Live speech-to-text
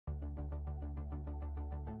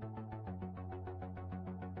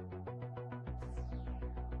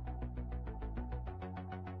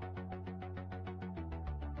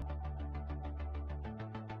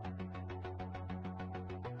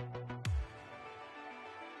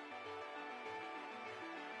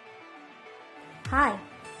Hi,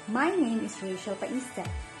 my name is Rachel Paista,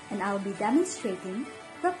 and I'll be demonstrating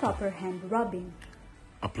the proper hand rubbing.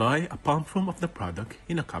 Apply a palmful of the product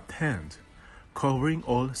in a cupped hand, covering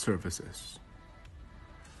all surfaces.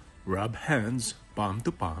 Rub hands palm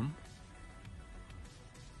to palm.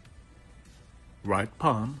 Right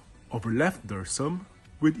palm over left dorsum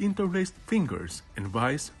with interlaced fingers and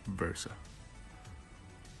vice versa.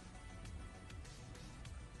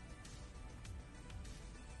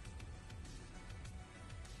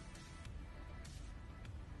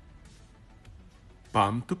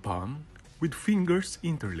 Palm to palm with fingers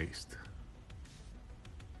interlaced.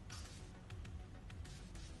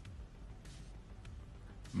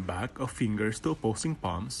 Back of fingers to opposing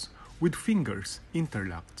palms with fingers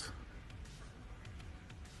interlocked.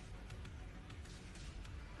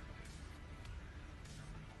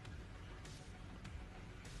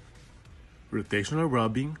 Rotational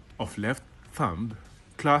rubbing of left thumb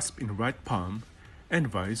clasped in right palm and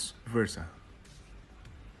vice versa.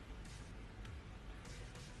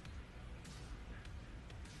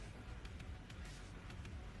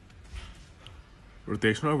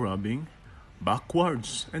 Rotational rubbing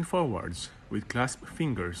backwards and forwards with clasped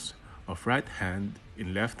fingers of right hand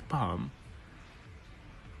in left palm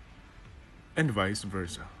and vice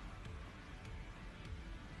versa.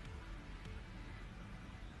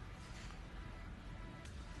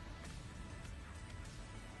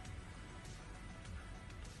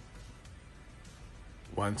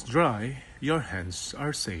 Once dry, your hands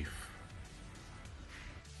are safe.